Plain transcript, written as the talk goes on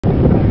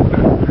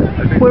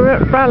We're at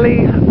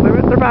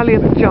the Rally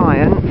of the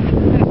Giants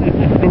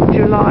in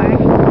July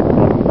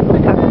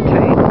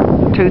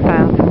 17,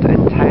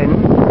 2010.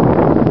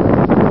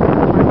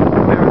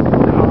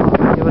 American car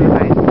annual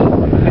event.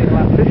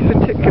 This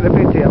particular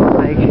video I'm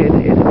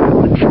making is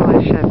about the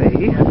Tri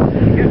Chevy,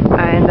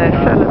 and they're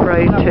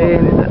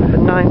celebrating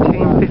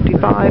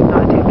 1955,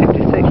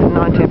 1956 and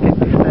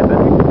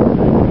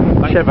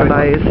 1957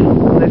 Chevrolets.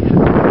 And this is a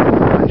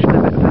collection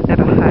of it I've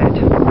never had.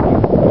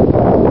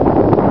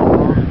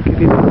 I'll give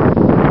you a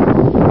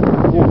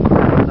walk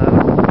around though.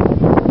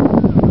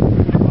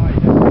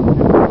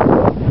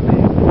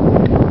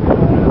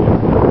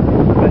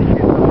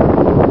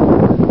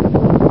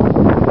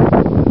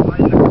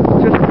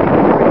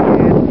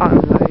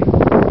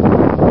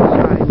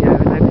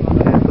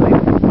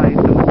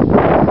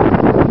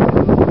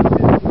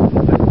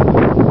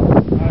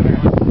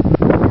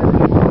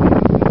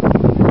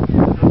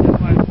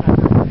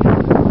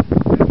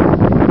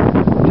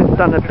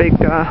 Done a big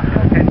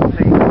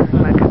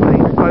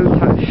magazine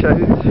photo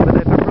shoot where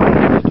they've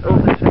arranged all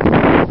the things in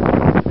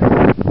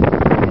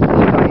the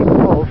shape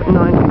of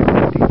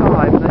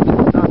 1955, and they've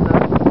just done a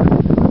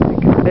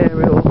big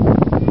aerial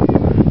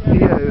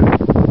view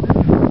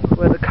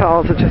where the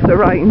cars are just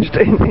arranged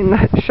in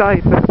that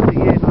shape of the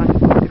year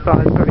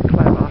 1955. Very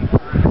clever.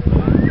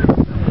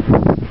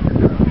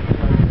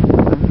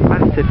 A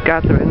massive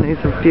gathering. These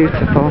are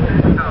beautiful.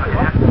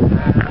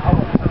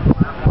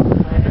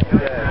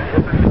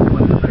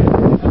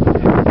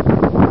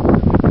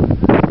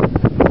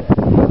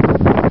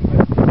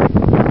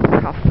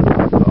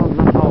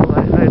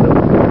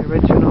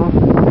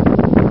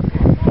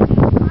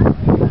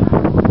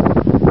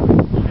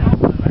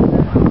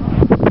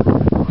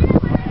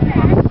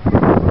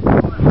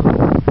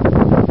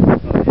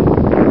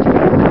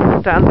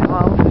 Down the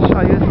aisle to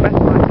show you as best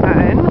I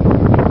can.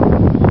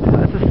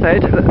 As I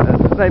said,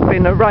 they've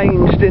been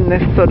arranged in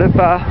this sort of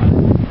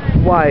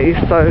way,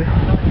 so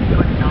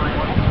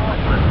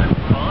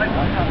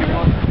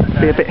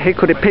it'll be a bit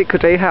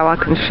hickledy-pickledy how I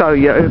can show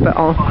you, but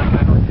I'll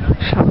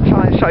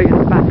try and show you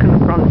the back and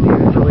the front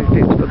views of all these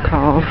beautiful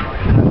cars.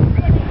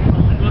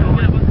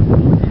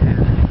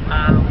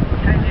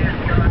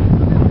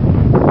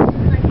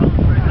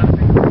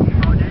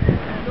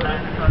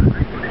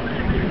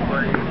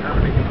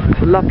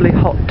 Lovely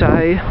hot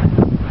day,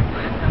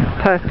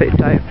 perfect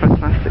day for a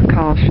classic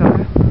car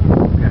show.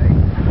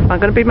 I'm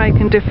going to be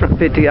making different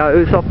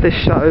videos of this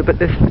show, but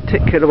this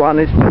particular one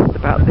is just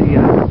about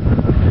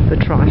the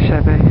Tri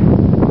Chevy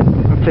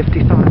from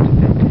 55 to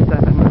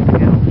 57,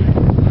 nothing else.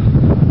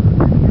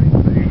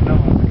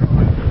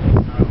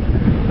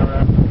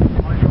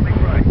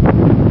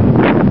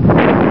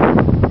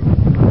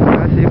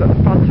 Okay, so you've got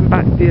the front and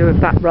back view of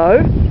that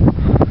row.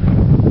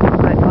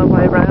 I'll make my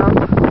way around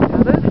the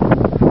others.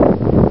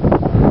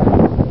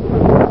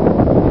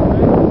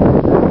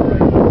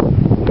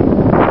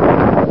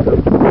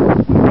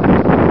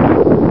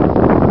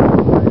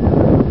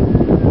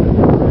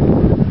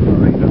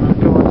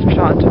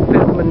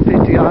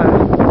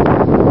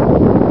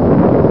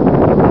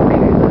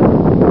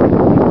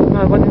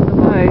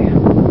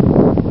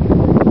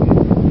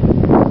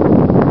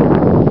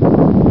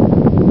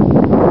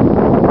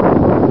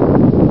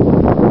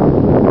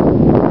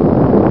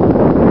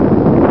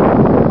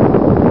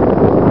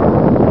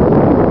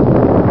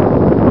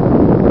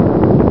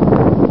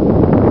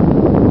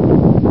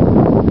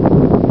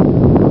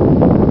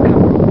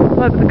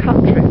 Over the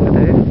country for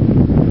this.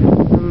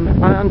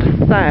 I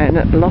understand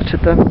that a lot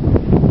of them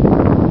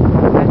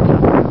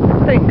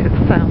I think at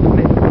South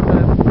Mid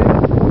services.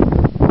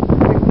 I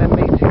think they're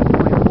meeting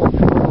point what's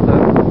for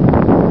them.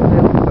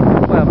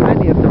 Well,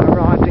 many of them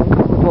arrived in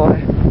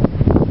convoy.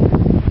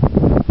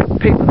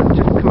 People have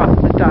just come up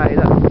for the day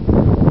that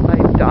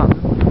they've done,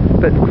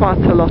 but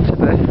quite a lot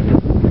of us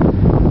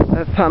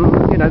have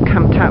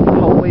camped out the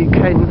whole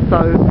weekend,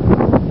 so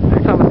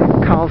some of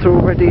these cars are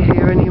already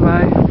here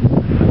anyway.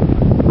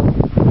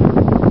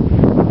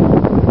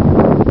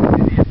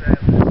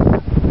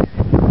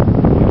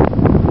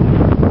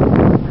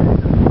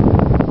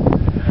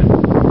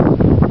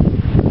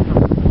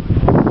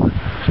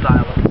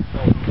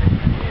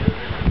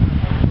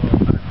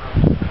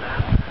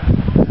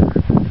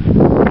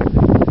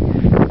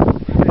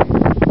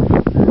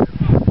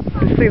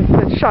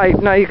 The shape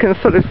now you can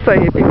sort of see,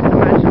 if you can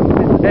imagine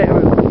this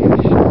aerial view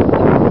shot.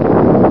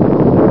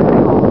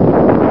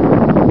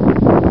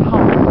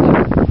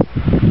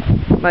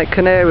 Make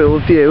an aerial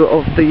view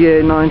of the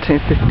year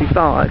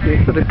 1955,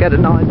 you sort of get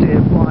an idea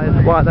of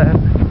why they're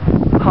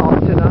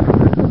parked in a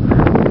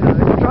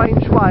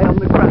strange way on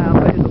the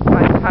ground, but it looks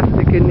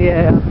fantastic in the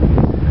air.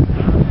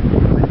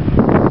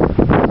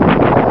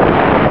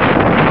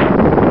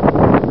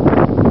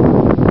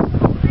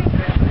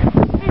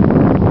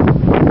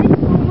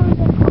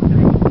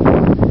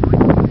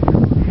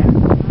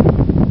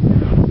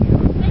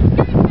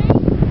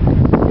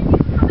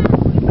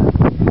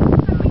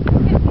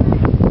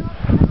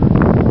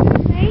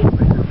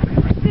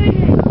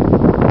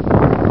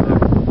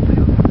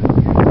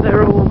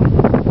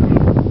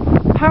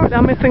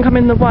 I think I'm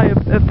in the way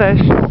of their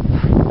shots.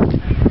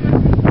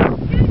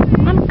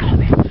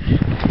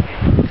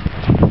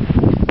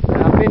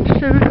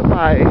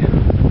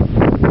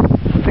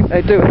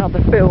 they do another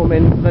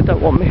filming. They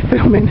don't want me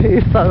filming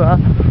here, so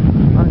I'm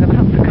going to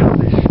have to cut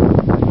this short.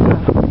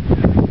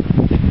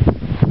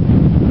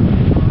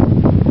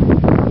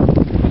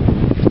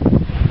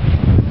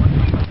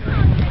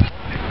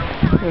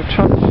 I'm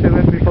trying to show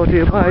everybody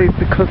away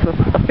because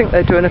I think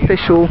they do an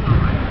official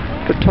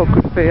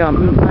photography,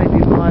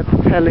 maybe live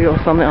telly or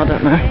something, I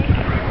don't know.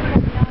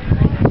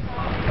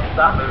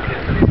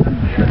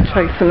 They're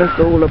chasing us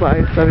all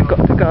away, so we've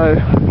got to go.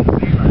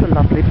 It's a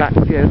lovely back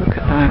view, look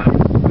at that.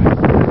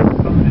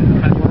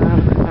 Wow,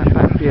 look at that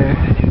back view.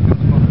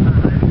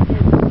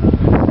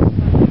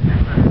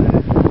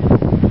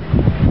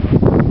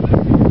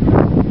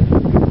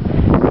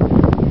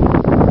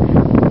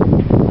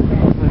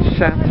 I'm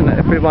shouting at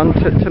everyone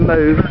to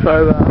move,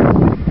 so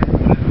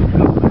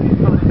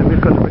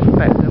we've got to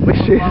respect their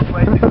wishes.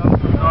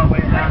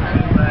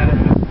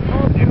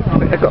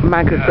 They've got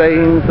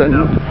magazines and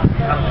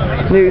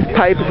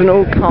newspapers and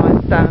all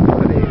kinds down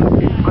for it.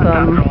 It's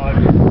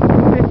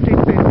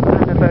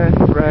 55th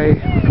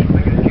anniversary.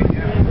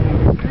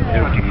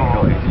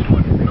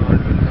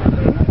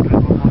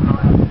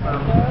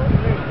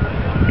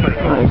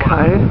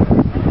 Okay.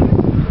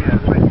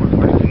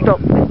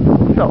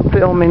 Stop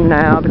filming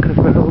now because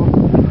we're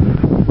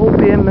all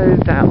being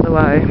moved out of the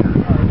way.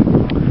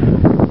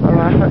 So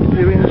I hope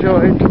you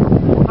enjoyed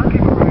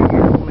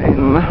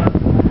filming.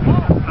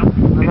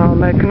 And I'll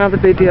make another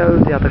video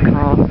of the other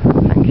car.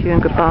 Thank you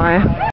and goodbye.